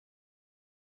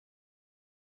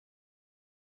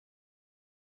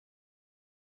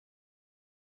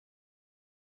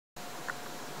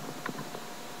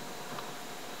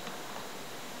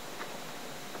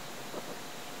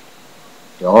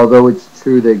Although it's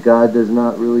true that God does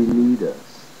not really need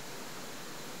us,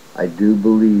 I do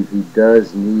believe He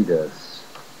does need us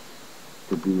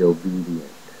to be obedient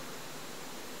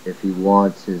if He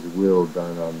wants His will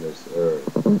done on this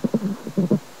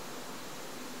earth.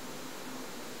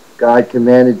 God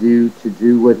commanded you to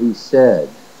do what He said.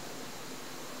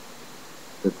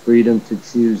 The freedom to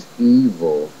choose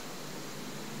evil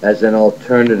as an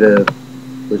alternative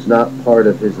was not part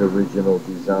of His original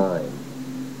design.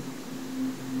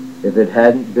 If it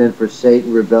hadn't been for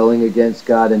Satan rebelling against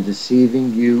God and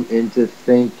deceiving you into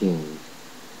thinking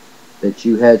that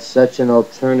you had such an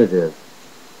alternative,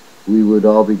 we would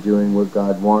all be doing what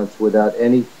God wants without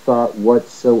any thought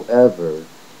whatsoever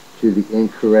to the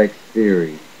incorrect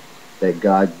theory that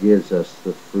God gives us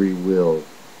the free will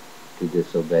to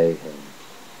disobey Him.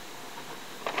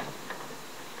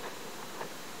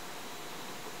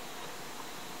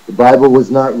 The Bible was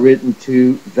not written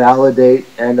to validate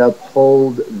and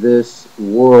uphold this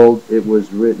world. It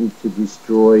was written to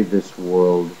destroy this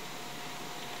world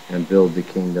and build the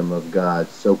kingdom of God.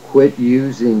 So quit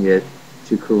using it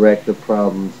to correct the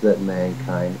problems that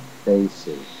mankind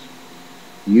faces.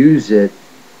 Use it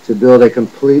to build a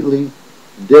completely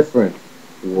different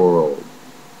world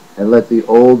and let the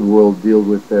old world deal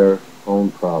with their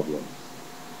own problems.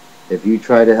 If you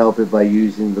try to help it by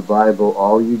using the Bible,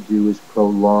 all you do is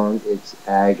prolong its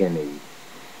agony,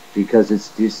 because its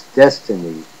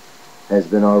destiny has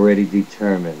been already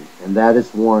determined, and that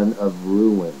is one of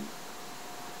ruin.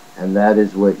 And that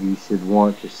is what you should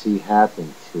want to see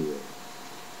happen to it.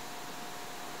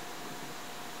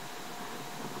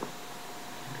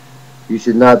 You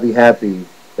should not be happy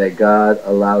that God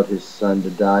allowed His Son to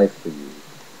die for you.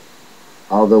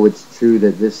 Although it's true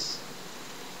that this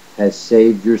has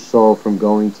saved your soul from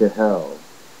going to hell,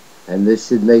 and this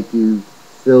should make you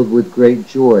filled with great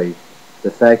joy, the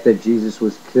fact that Jesus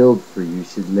was killed for you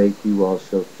should make you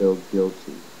also feel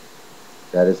guilty.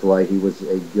 That is why He was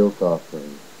a guilt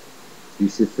offering. You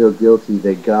should feel guilty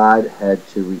that God had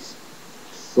to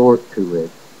resort to it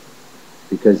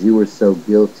because you were so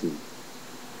guilty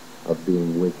of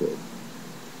being wicked.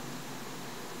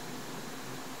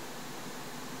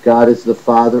 God is the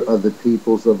Father of the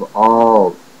peoples of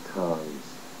all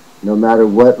tongues. No matter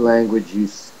what language you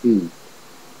speak,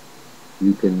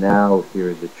 you can now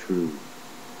hear the truth.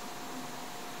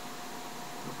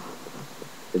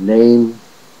 The name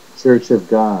Church of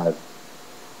God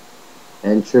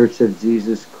and Church of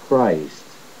Jesus Christ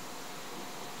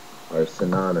are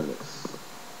synonymous.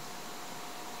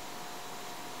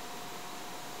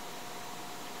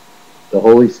 The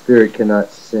Holy Spirit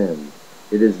cannot sin.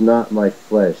 It is not my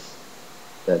flesh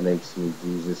that makes me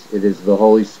Jesus. It is the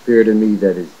Holy Spirit in me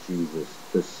that is Jesus,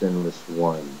 the sinless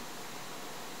one.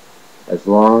 As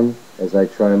long as I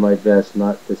try my best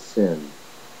not to sin,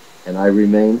 and I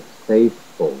remain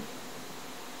faithful,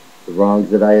 the wrongs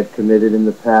that I have committed in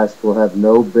the past will have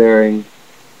no bearing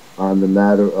on the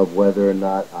matter of whether or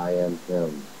not I am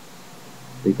Him.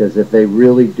 Because if they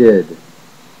really did,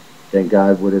 then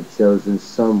God would have chosen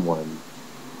someone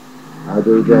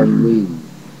other than me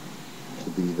to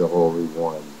be the Holy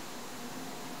One.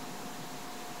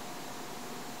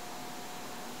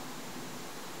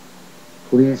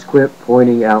 Please quit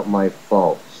pointing out my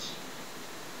faults.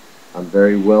 I'm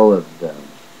very well of them,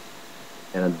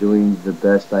 and I'm doing the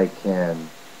best I can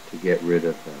to get rid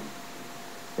of them.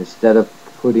 Instead of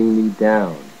putting me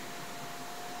down,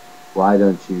 why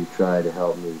don't you try to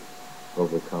help me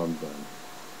overcome them?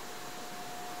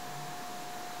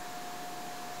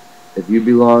 If you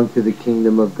belong to the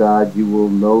kingdom of God, you will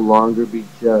no longer be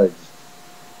judged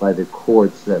by the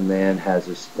courts that man has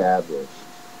established.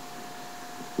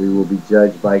 We will be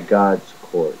judged by God's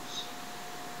courts,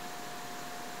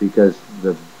 because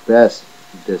the best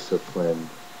discipline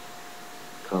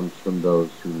comes from those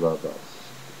who love us.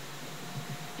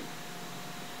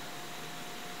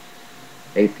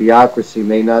 A theocracy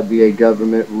may not be a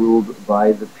government ruled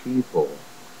by the people,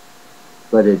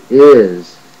 but it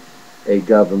is a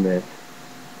government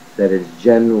that is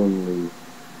genuinely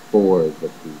for the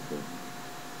people.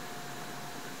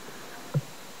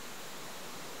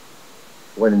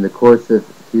 When in the course of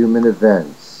human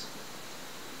events,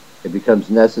 it becomes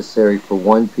necessary for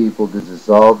one people to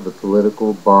dissolve the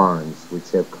political bonds which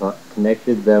have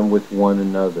connected them with one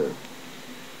another,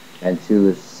 and to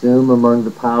assume among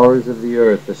the powers of the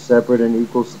earth a separate and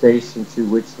equal station to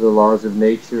which the laws of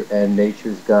nature and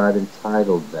nature's God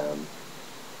entitled them,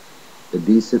 the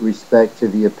decent respect to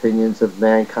the opinions of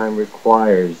mankind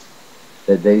requires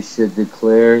that they should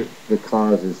declare the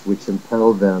causes which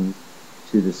impel them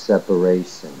to the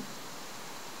separation.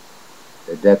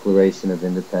 The Declaration of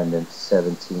Independence,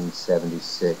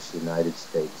 1776, United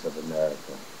States of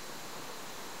America.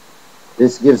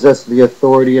 This gives us the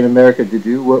authority in America to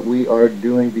do what we are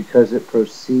doing because it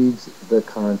precedes the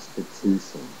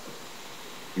Constitution.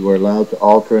 You are allowed to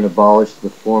alter and abolish the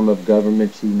form of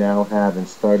government you now have and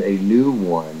start a new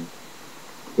one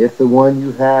if the one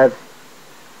you have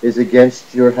is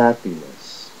against your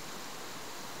happiness.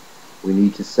 We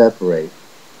need to separate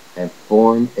and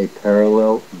form a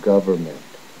parallel government.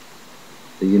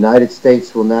 The United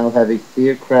States will now have a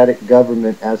theocratic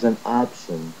government as an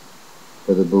option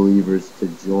for the believers to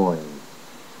join.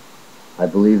 I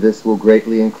believe this will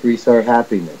greatly increase our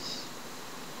happiness.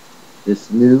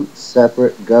 This new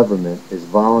separate government is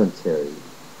voluntary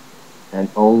and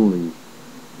only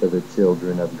for the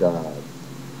children of God.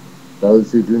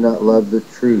 Those who do not love the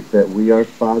truth that we are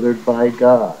fathered by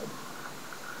God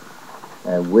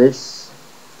and wish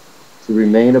to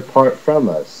remain apart from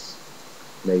us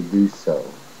may do so.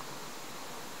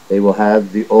 They will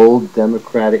have the old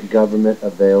democratic government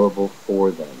available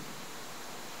for them.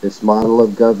 This model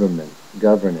of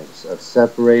governance, of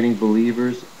separating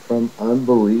believers from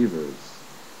unbelievers,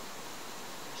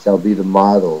 shall be the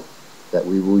model that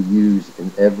we will use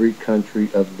in every country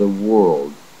of the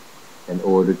world in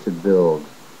order to build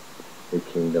the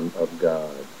kingdom of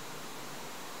God.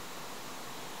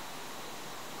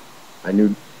 I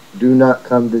do not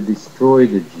come to destroy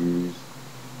the Jews.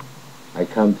 I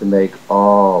come to make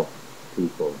all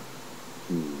people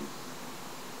Jews.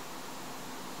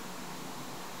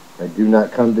 I do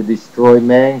not come to destroy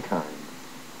mankind.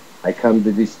 I come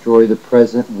to destroy the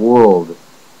present world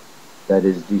that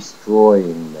is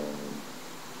destroying man.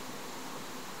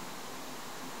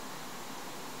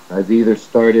 I've either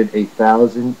started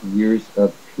 1,000 years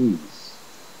of peace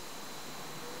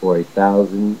or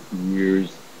 1,000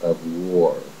 years of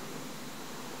war.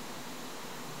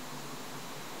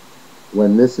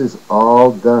 When this is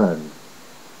all done,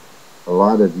 a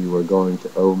lot of you are going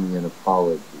to owe me an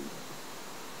apology.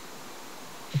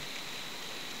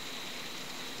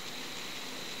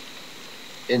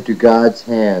 Into God's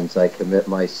hands I commit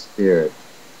my spirit.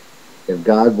 If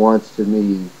God wants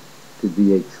me to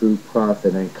be a true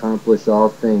prophet and accomplish all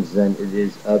things, then it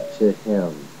is up to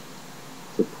Him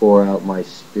to pour out my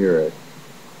spirit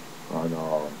on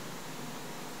all.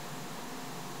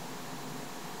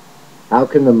 How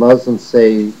can the Muslims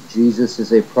say Jesus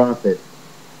is a prophet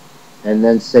and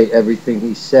then say everything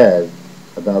he said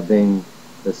about being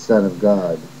the Son of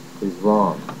God is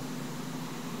wrong?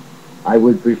 I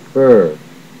would prefer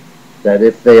that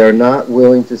if they are not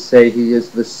willing to say he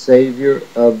is the Savior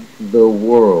of the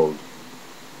world,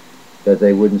 that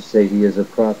they wouldn't say he is a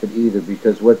prophet either,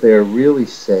 because what they are really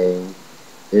saying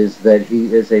is that he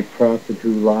is a prophet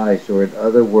who lies, or in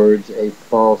other words, a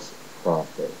false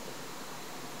prophet.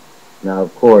 Now,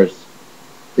 of course,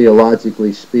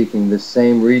 theologically speaking, the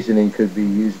same reasoning could be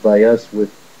used by us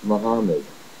with Muhammad.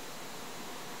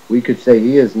 We could say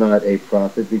he is not a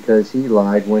prophet because he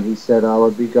lied when he said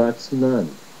Allah begots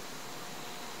none.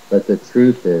 But the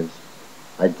truth is,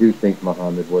 I do think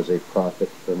Muhammad was a prophet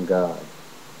from God.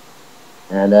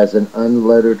 And as an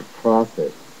unlettered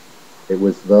prophet, it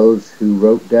was those who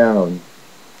wrote down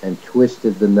and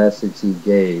twisted the message he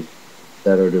gave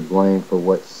that are to blame for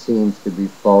what seems to be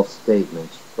false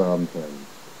statements from him.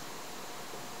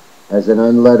 As an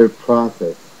unlettered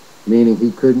prophet, meaning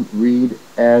he couldn't read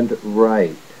and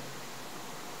write,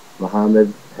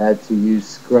 Muhammad had to use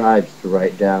scribes to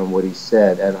write down what he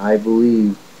said, and I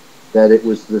believe that it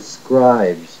was the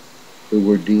scribes who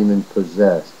were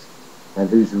demon-possessed and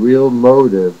whose real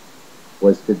motive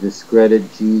was to discredit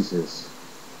Jesus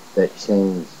that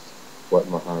changed what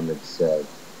Muhammad said.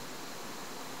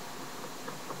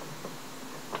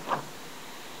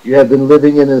 You have been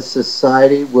living in a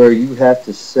society where you have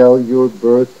to sell your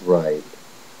birthright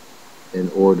in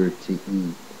order to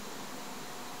eat.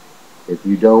 If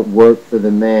you don't work for the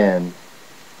man,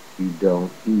 you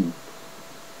don't eat.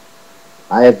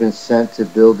 I have been sent to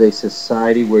build a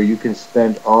society where you can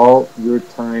spend all your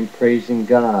time praising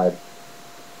God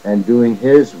and doing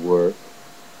His work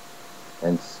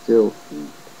and still eat.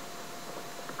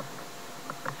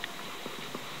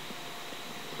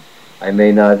 I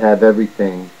may not have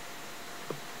everything,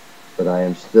 but I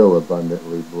am still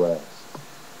abundantly blessed.